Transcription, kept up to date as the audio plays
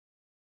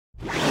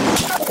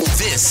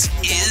This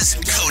is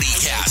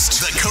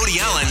CodyCast, the Cody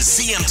Allen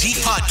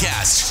CMT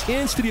podcast.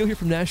 In studio here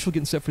from Nashville,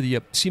 getting set for the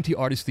CMT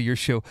Artist of the Year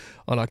show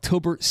on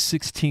October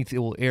 16th. It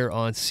will air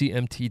on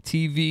CMT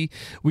TV.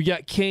 We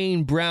got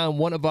Kane Brown,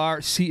 one of our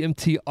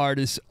CMT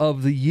Artists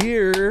of the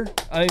Year.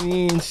 I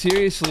mean,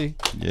 seriously.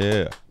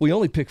 Yeah. We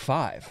only pick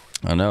 5.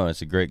 I know.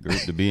 It's a great group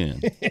to be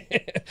in.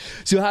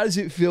 So how does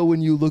it feel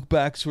when you look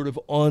back sort of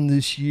on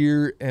this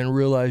year and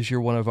realize you're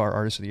one of our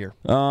Artists of the Year?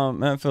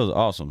 Man, it feels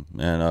awesome.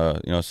 And,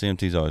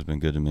 CMT's always been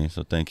good to me,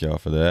 so thank y'all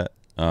for that.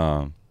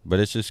 But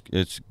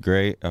it's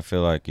great. I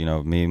feel like,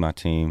 me, my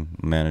team,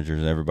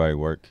 managers, everybody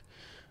work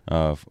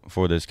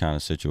for this kind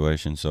of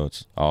situation. So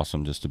it's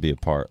awesome just to be a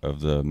part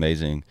of the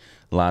amazing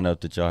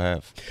lineup that y'all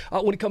have.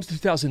 When it comes to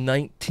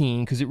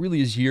 2019, because it really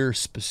is year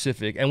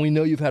specific, and we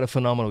know you've had a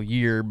phenomenal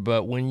year,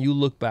 but when you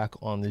look back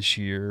on this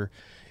year,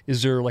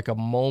 is there like a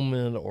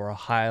moment or a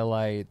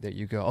highlight that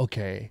you go,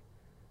 okay,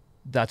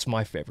 that's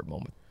my favorite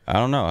moment? I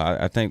don't know.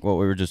 I think what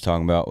we were just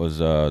talking about was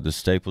the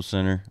Staples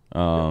Center.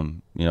 A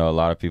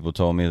lot of people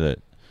told me that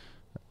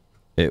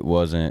it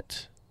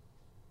wasn't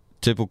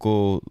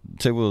typical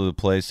of the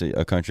place that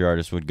a country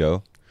artist would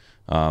go.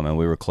 And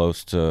we were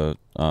close to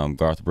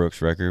Garth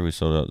Brooks' record. We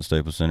sold out the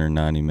Staples Center in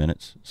 90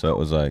 minutes. So it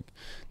was like,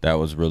 that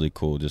was really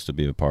cool just to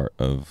be a part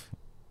of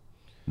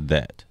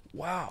that.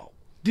 Wow.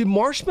 Did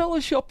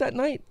Marshmello show up that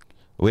night?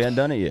 We hadn't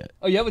done it yet.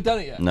 Oh, you haven't done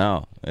it yet?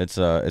 No, it's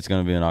going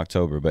to be in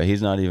October, but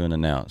he's not even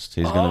announced.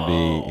 He's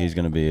going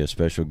to be a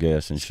special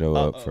guest and show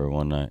up for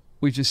one night.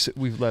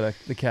 We've let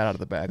the cat out of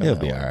the bag. He'll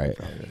be all right.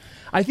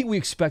 I think we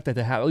expect that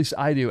to happen. At least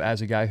I do,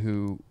 as a guy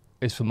who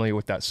is familiar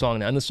with that song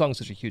now. And the song is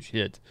such a huge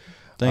hit.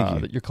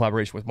 Thank you. Your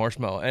collaboration with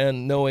Marshmello,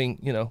 and knowing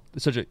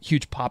there's such a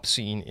huge pop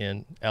scene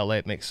in LA,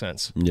 it makes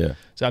sense. Yeah.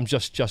 So I'm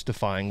just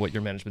justifying what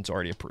your management's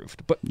already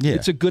approved, but yeah.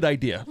 It's a good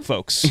idea,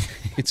 folks.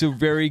 It's a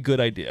very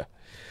good idea.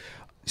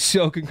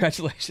 So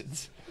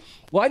congratulations.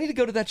 Well, I need to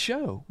go to that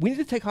show. We need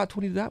to take Hot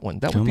 20 to that one.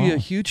 That would be a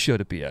huge show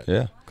to be at.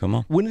 Yeah, come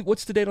on.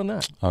 What's the date on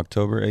that?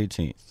 October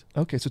 18th.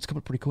 Okay, so it's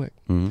coming pretty quick.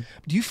 Mm-hmm.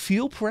 Do you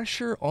feel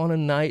pressure on a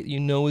night is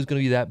going to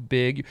be that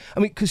big? I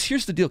mean, because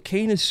here's the deal.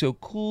 Kane is so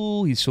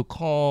cool. He's so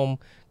calm,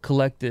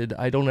 collected.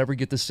 I don't ever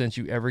get the sense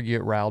you ever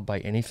get riled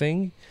by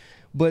anything.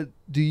 But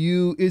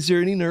is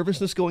there any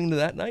nervousness going into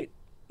that night?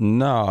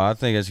 No, I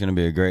think it's going to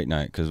be a great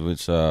night because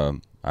it's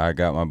I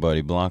got my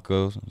buddy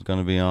Blanco is going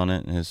to be on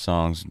it, and his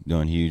song's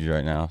doing huge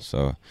right now.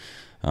 So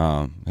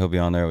he'll be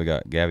on there. We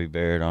got Gabby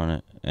Barrett on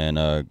it,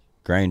 and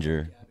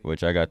Granger,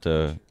 which I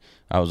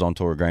was on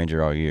tour with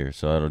Granger all year,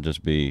 so it'll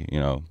just be,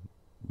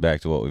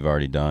 back to what we've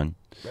already done.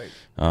 Right.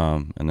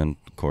 And then,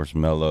 of course,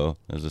 Mello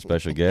is a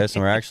special guest,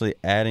 and we're actually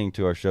adding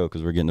to our show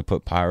because we're getting to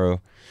put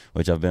pyro,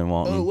 which I've been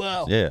wanting. Oh,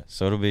 wow. Yeah,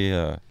 so it'll be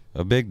a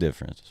big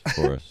difference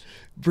for us.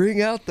 Bring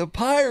out the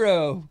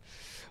pyro.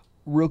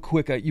 Real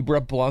quick, you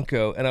brought up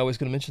Blanco, and I was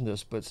going to mention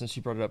this, but since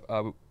you brought it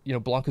up,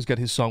 Blanco's got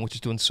his song, which is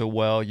doing so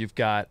well. You've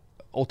got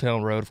Old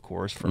Town Road, of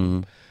course,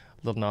 from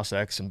Lil Nas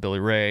X and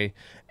Billy Ray,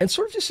 and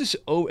sort of just this.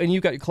 And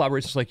you've got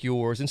collaborations like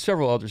yours and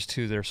several others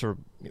too that are sort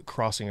of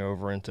crossing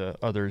over into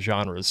other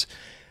genres.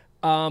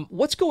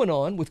 What's going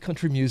on with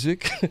country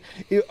music?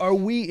 Are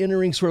we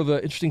entering sort of an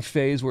interesting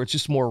phase where it's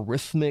just more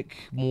rhythmic,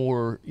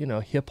 more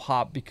hip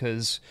hop,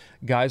 because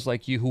guys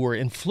like you who are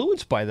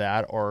influenced by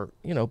that are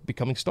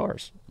becoming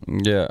stars?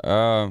 Yeah,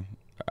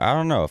 I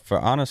don't know.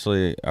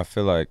 Honestly, I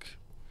feel like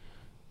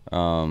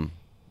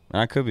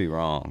I could be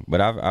wrong,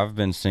 but I've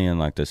been seeing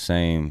like the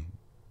same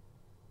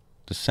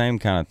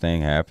kind of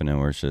thing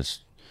happening where it's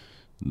just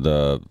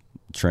the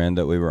trend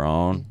that we were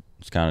on.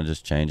 It's kind of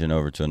just changing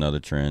over to another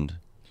trend.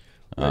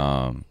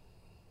 Right.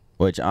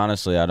 Which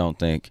honestly, I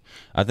think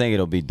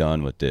it'll be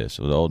done with this,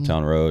 with Old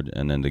Town Road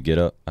and then the Get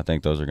Up. I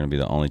think those are going to be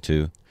the only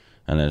two,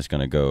 and then it's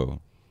going to go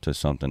to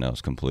something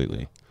else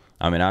completely.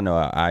 I mean, I know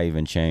I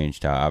even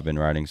changed how I've been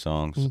writing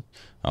songs.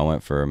 I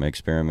went for an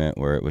experiment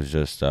where it was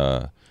just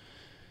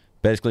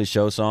basically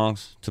show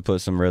songs to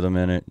put some rhythm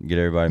in it, get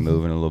everybody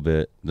moving a little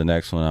bit. The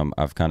next one,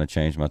 I've kind of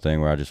changed my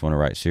thing where I just want to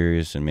write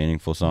serious and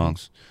meaningful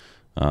songs.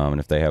 And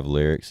if they have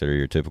lyrics that are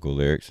your typical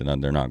lyrics,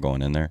 then they're not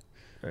going in there.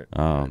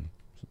 Right.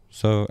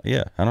 So,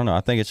 yeah, I don't know.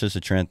 I think it's just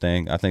a trend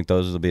thing. I think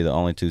those will be the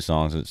only two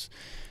songs that's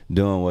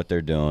doing what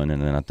they're doing,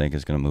 and then I think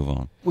it's going to move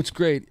on. What's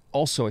great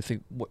also, I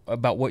think,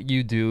 about what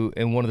you do,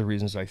 and one of the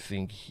reasons I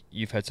think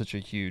you've had such a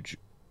huge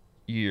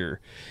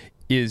year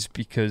is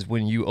because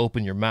when you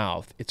open your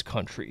mouth, it's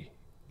country.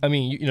 I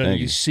mean,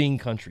 you sing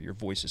country, your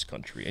voice is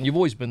country, and you've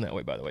always been that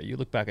way, by the way. You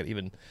look back at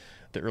even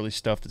the early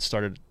stuff that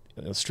started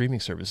streaming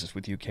services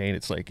with you, Kane,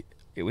 it's like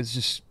it was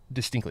just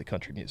distinctly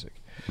country music.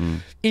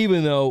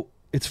 Even though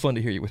it's fun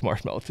to hear you with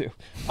Marshmello too.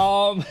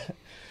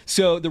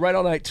 So the Right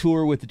All Night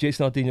tour with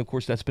Jason Aldean, of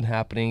course, that's been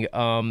happening.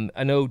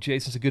 I know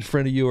Jason's a good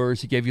friend of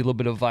yours. He gave you a little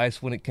bit of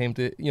advice when it came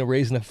to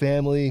raising a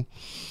family,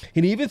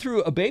 and he even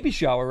threw a baby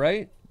shower,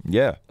 right?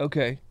 Yeah.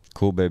 Okay.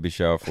 Cool baby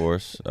shower for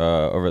us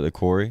over at the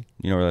Quarry.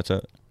 You know where that's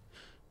at?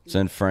 It's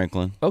in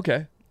Franklin.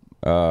 Okay.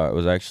 It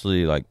was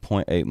actually like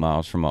 0.8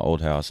 miles from my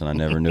old house, and I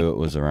never knew it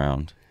was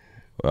around.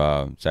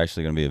 It's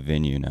actually going to be a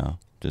venue now.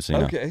 Just so you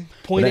know. Okay.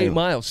 0.8 anyway,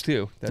 miles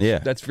too. That's, yeah,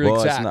 that's very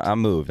well, exact. I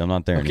moved. I'm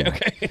not there anymore.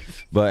 Okay.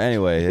 But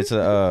anyway, it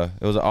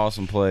was an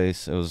awesome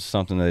place. It was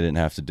something they didn't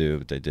have to do,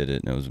 but they did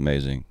it, and it was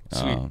amazing.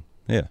 Sweet.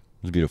 Yeah, it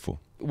was beautiful.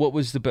 What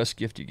was the best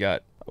gift you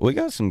got? We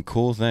got some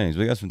cool things.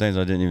 We got some things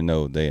I didn't even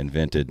know they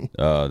invented.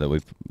 That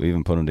we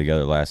even put them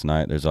together last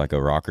night. There's like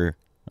a rocker.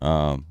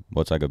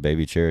 What's like a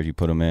baby chair? You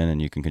put them in,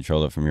 and you can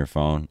control it from your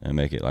phone and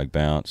make it like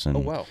bounce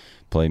and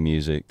play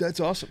music.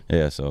 That's awesome.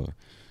 Yeah. So,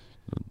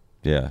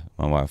 yeah,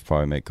 my wife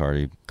probably make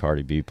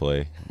Cardi B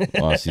play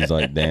while she's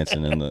like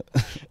dancing in the.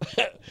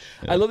 Yeah.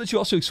 I love that you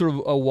also sort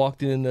of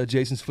walked in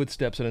Jason's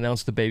footsteps and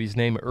announced the baby's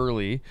name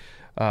early,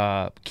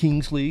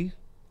 Kingsley.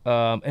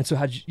 And so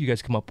how did you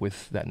guys come up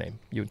with that name,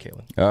 you and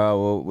Kaylin?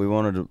 Well, we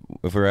wanted to,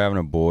 if we were having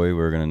a boy, we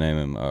were going to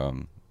name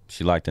him,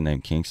 she liked the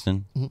name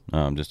Kingston,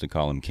 just to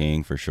call him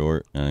King for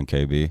short, and then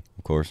KB,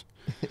 of course.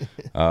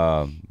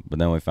 But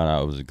then we found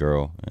out it was a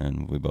girl,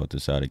 and we both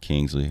decided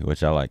Kingsley,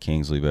 which I like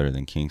Kingsley better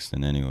than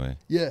Kingston anyway.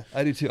 Yeah,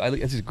 I do too.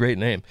 That's a great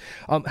name.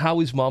 How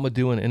is Mama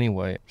doing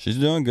anyway? She's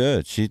doing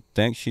good. She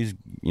thinks she's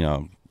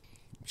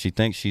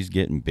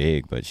getting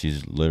big, but she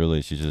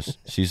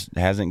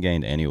hasn't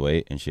gained any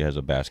weight, and she has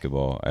a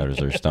basketball as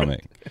her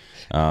stomach.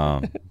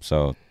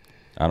 So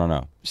I don't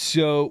know.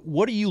 So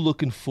what are you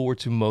looking forward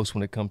to most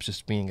when it comes to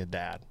just being a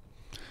dad?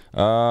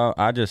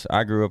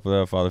 I grew up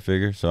without a father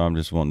figure, so I'm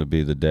just wanting to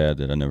be the dad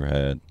that I never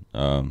had.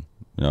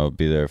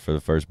 Be there for the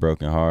first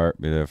broken heart,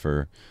 be there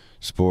for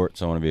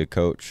sports. I want to be a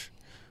coach,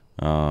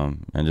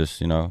 and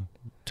just,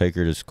 take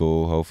her to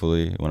school,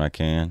 hopefully, when I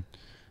can.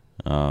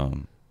 I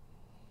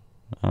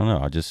don't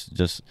know. I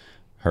just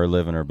her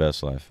living her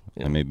best life,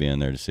 and me being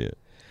there to see it.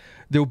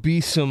 There'll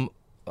be some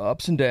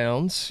ups and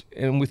downs,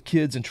 and with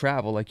kids and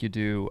travel like you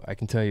do, I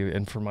can tell you,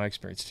 and from my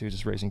experience too,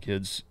 just raising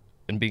kids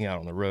and being out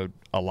on the road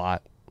a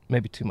lot,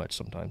 maybe too much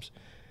sometimes,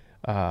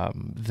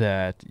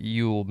 that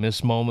you'll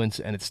miss moments,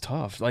 and it's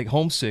tough. Like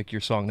Homesick,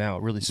 your song now,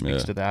 it really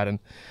speaks to that. And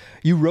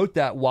you wrote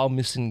that while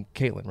missing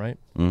Caitlin, right?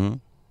 Mm-hmm.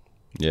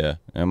 Yeah,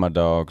 and my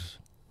dogs.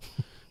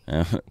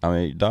 I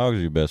mean, dogs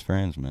are your best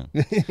friends, man.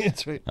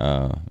 That's right.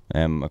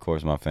 And, of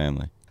course, my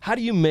family. How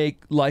do you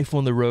make life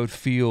on the road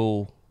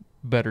feel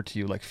better to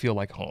you, like feel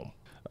like home?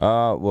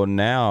 Well,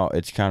 now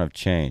it's kind of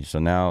changed. So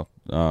now,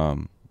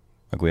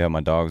 like we had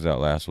my dogs out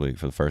last week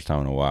for the first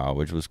time in a while,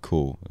 which was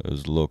cool. It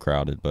was a little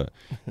crowded, but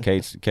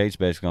Kate's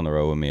basically on the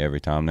road with me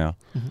every time now.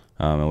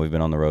 And we've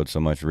been on the road so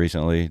much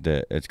recently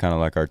that it's kind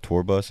of like our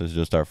tour bus is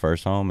just our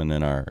first home, and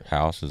then our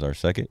house is our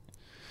second,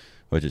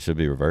 which it should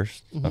be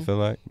reversed, I feel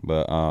like.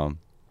 But,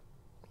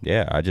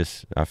 yeah,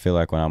 I feel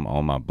like when I'm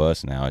on my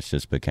bus now, it's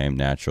just became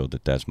natural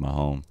that that's my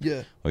home.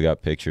 Yeah. We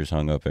got pictures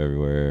hung up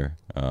everywhere,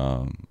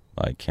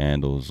 like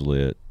candles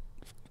lit.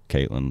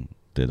 Caitlin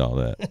did all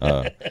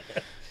that.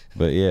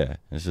 But yeah,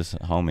 it's just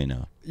homey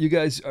now. You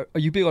guys, are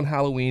you big on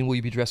Halloween? Will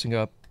you be dressing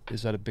up?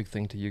 Is that a big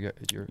thing to you guys?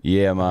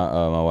 Yeah,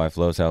 my wife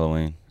loves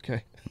Halloween.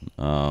 Okay.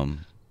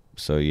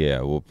 So yeah,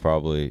 we'll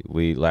probably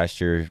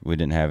last year we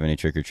didn't have any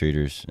trick or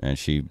treaters, and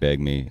she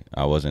begged me.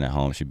 I wasn't at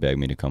home. She begged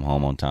me to come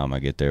home on time. I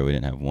get there, we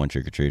didn't have one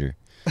trick or treater.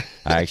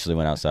 I actually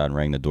went outside and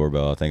rang the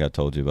doorbell. I think I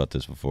told you about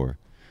this before,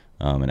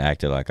 and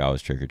acted like I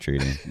was trick or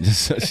treating,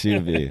 just so she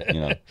would be,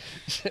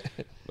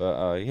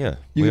 But yeah,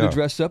 you gonna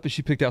dress up? And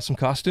she picked out some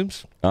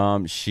costumes.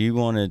 She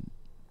wanted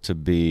to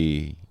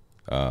be.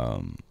 I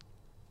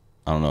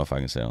don't know if I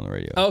can say it on the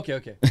radio.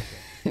 Okay.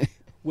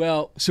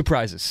 Well,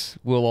 surprises.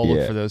 We'll all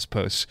look for those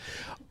posts.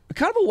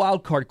 Kind of a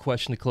wild card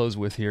question to close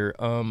with here.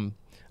 I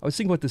was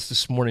thinking about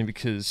this morning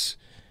because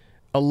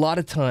a lot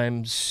of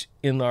times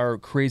in our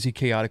crazy,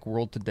 chaotic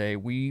world today,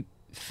 we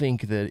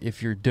think that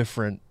if you're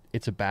different,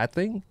 it's a bad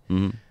thing.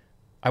 Mm-hmm.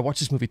 I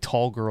watched this movie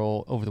Tall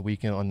Girl over the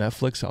weekend on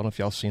Netflix. I don't know if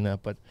y'all seen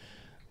that, but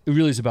it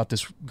really is about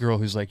this girl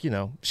who's like,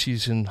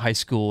 she's in high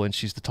school and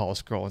she's the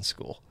tallest girl in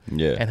school.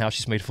 Yeah. And how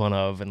she's made fun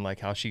of and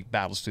like how she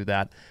battles through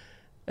that.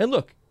 And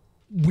look,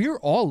 we're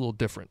all a little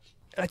different.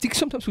 I think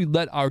sometimes we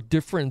let our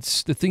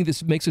difference, the thing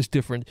that makes us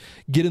different,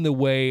 get in the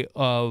way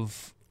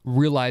of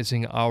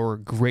realizing our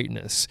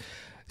greatness.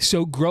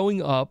 So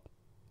growing up,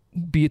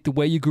 be it the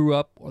way you grew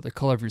up or the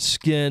color of your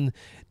skin,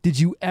 did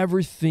you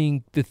ever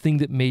think the thing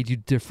that made you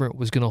different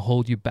was going to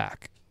hold you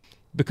back?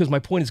 Because my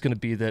point is going to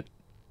be that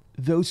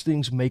those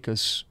things make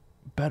us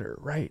better,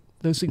 right?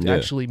 Those things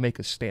actually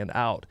make us stand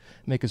out,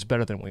 make us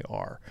better than we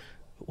are.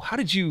 How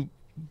did you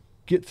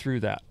get through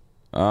that?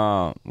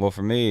 Well,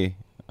 for me,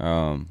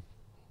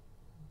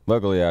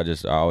 luckily I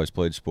always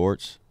played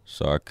sports,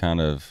 so I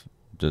kind of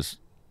just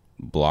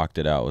blocked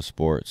it out with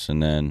sports.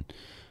 And then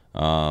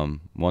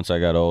once I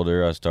got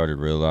older, I started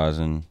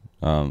realizing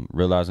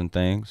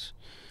things.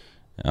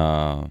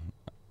 I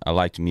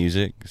liked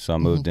music, so I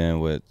moved in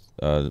with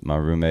my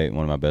roommate,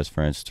 one of my best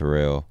friends,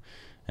 Terrell,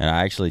 and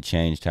I actually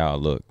changed how I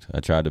looked. I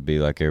tried to be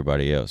like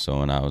everybody else. So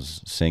when I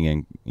was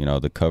singing,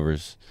 the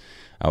covers,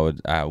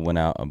 I went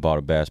out and bought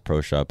a Bass Pro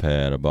Shop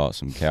hat. I bought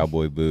some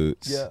cowboy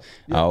boots. Yeah.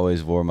 I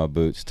always wore my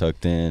boots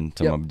tucked in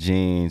to my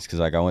jeans because,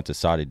 I went to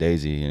Saudi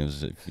Daisy, and it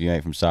was, if you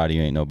ain't from Saudi,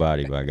 you ain't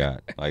nobody. But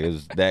it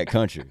was that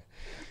country.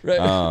 Right.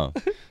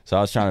 So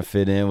I was trying to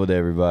fit in with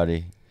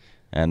everybody.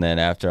 And then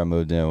after I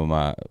moved in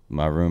with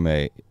my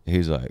roommate,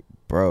 he's like,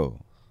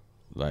 bro,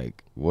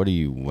 like, what are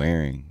you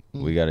wearing?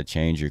 We got to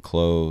change your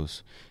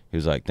clothes. He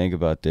was like, think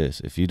about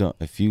this. If you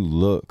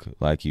look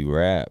like you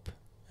rap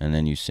and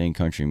then you sing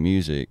country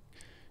music,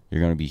 you're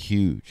going to be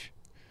huge.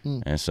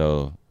 And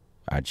so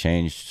I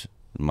changed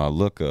my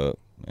look up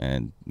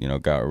and,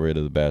 got rid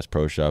of the Bass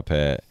Pro Shop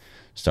hat,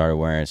 started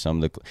wearing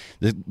some of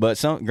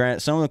some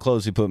of the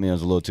clothes he put me on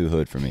was a little too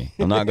hood for me.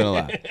 I'm not going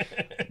to lie.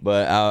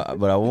 But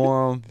I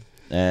wore them,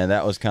 and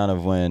that was kind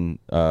of when,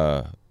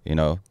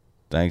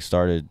 things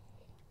started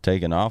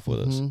taking off with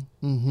us.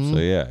 So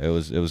yeah, it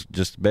was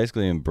just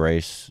basically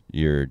embrace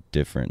your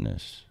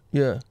differentness.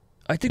 Yeah,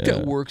 I think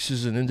that works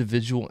as an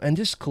individual and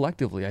just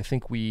collectively. I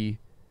think you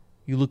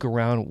look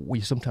around,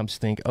 we sometimes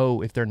think,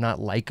 oh, if they're not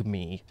like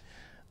me,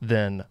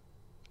 then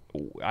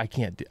I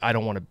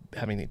don't want to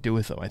have anything to do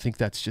with them. I think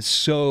that's just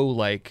so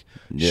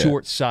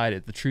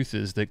short-sighted. The truth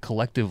is that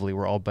collectively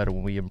we're all better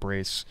when we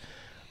embrace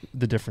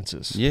the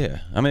differences. Yeah,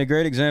 I mean, a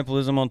great example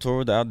is I'm on tour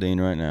with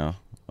Aldean right now.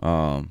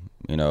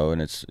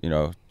 And it's,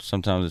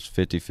 sometimes it's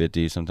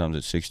 50-50, sometimes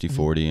it's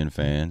 60-40 in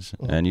fans.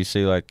 And you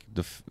see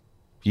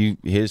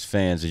his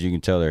fans, as you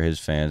can tell, they're his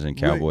fans in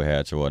cowboy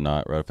hats or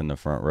whatnot, right up in the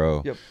front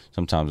row. Yep.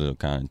 Sometimes it'll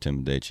kind of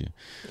intimidate you.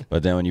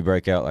 But then when you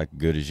break out like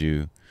Good As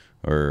You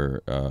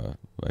or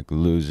like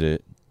Lose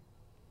It,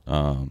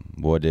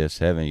 What If's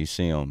Heaven, you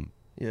see them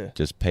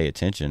just pay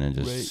attention and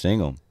just sing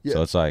them. Yeah.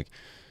 So it's like,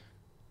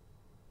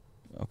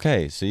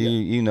 okay, so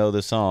you know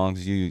the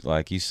songs, you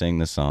sing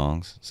the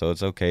songs, so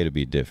it's okay to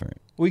be different.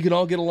 We can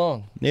all get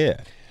along. Yeah.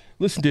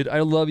 Listen, dude, I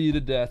love you to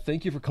death.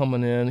 Thank you for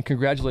coming in.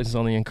 Congratulations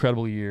on the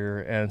incredible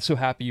year, and so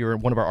happy you're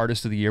one of our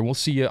artists of the year. We'll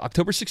see you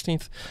October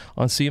 16th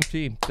on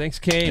CMT. Thanks,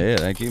 Kane. Yeah,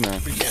 thank you, man.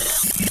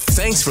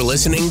 Thanks for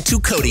listening to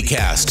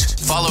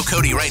CodyCast. Follow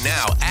Cody right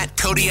now at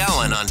Cody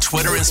Allen on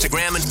Twitter,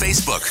 Instagram, and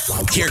Facebook.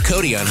 Hear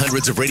Cody on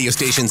hundreds of radio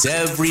stations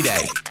every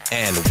day.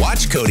 And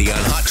watch Cody on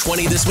Hot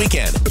 20 this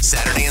weekend,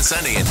 Saturday and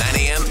Sunday at 9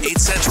 a.m., 8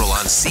 Central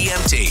on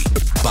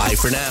CMT. Bye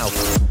for now.